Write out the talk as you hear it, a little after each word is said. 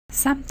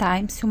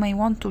Sometimes you may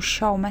want to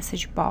show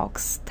message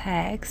box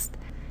text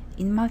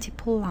in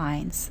multiple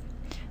lines.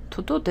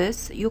 To do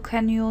this, you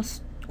can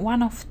use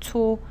one of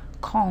two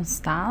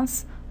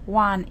constants.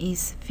 One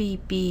is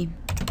vbCrLf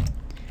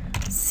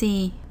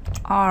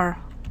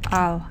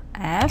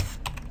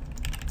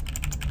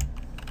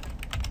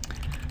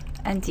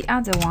and the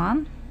other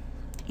one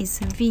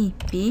is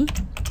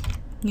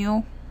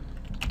vbNewLine.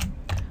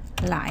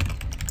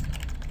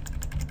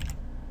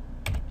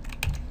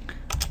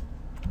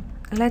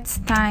 Let's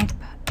type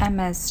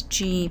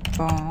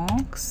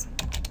MsgBox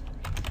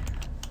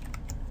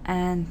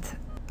and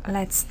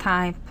let's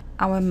type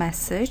our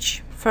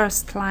message.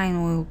 First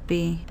line will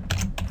be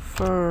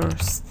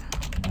first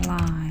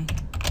line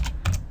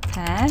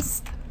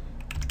test,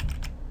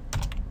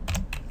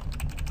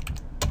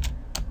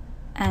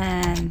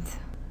 and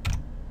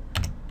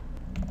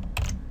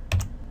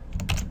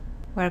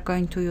we're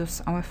going to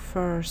use our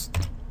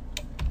first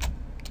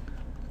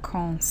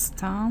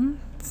constant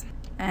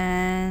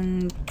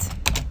and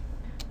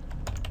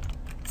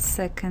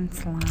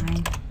second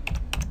line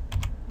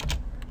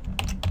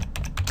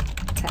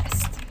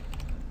test.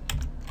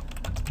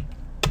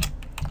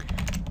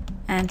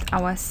 And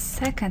our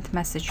second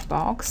message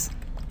box,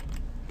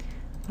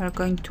 we're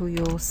going to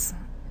use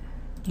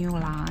new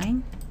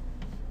line.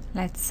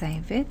 Let's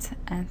save it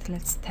and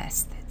let's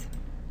test it.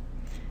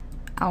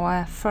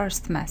 Our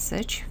first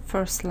message,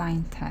 first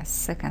line test,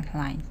 second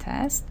line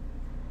test,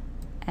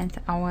 and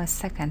our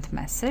second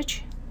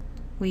message,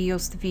 we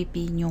used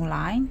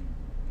vbNewLine,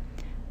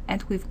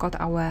 and we've got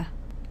our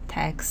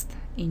text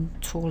in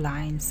 2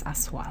 lines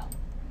as well.